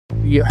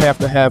We have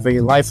to have a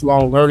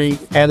lifelong learning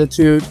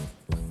attitude,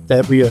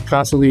 that we are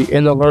constantly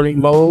in the learning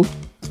mode.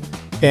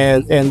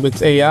 And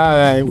with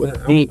AI, I'm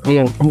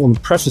going to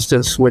preface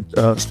this with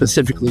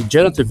specifically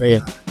generative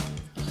AI.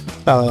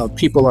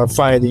 People are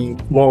finding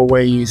more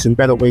ways and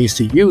better ways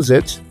to use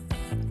it.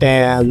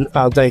 And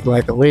I think,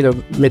 like Alina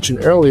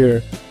mentioned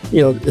earlier,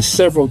 there's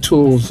several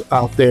tools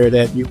out there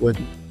that you would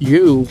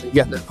use. You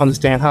got to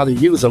understand how to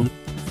use them.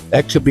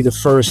 That could be the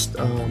first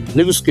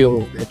new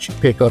skill that you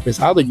pick up, is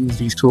how to use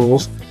these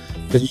tools.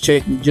 Because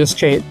you just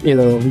can't, you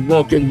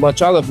won't get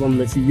much out of them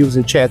if you're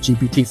using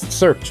ChatGPT for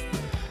search.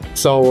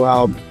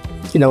 So,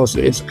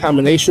 it's a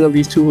combination of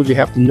these tools. You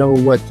have to know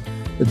what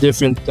the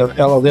different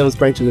LLMs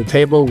bring to the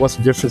table, what's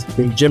the difference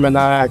between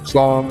Gemini,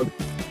 Claude,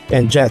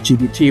 and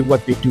ChatGPT,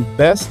 what they do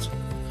best,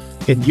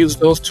 and use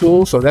those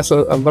tools. So that's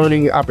a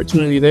learning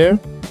opportunity there.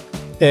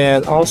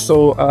 And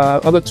also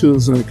other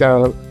tools, like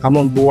I'm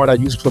on board, I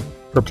use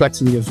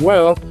Perplexity as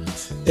well.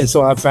 And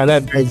so I find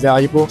that very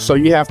valuable. So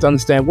you have to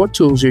understand what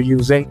tools you're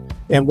using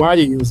and why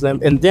you use them.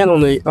 And then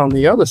on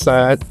the other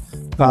side,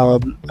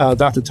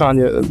 Dr.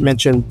 Tanya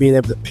mentioned being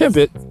able to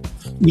pivot.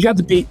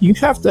 You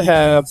have to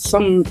have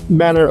some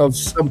manner of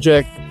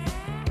subject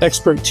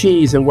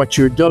expertise in what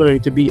you're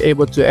doing to be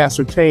able to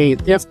ascertain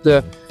if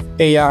the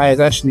AI is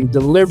actually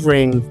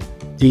delivering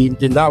the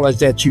knowledge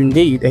that you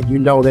need,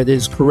 and that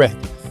is correct.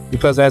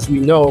 Because as we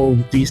know,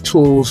 these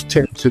tools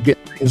tend to get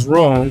things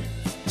wrong.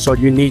 So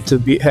you need to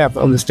have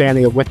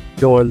understanding of what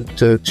you're doing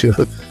to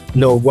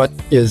know what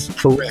is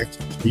correct.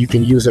 You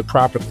can use it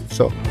properly.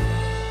 So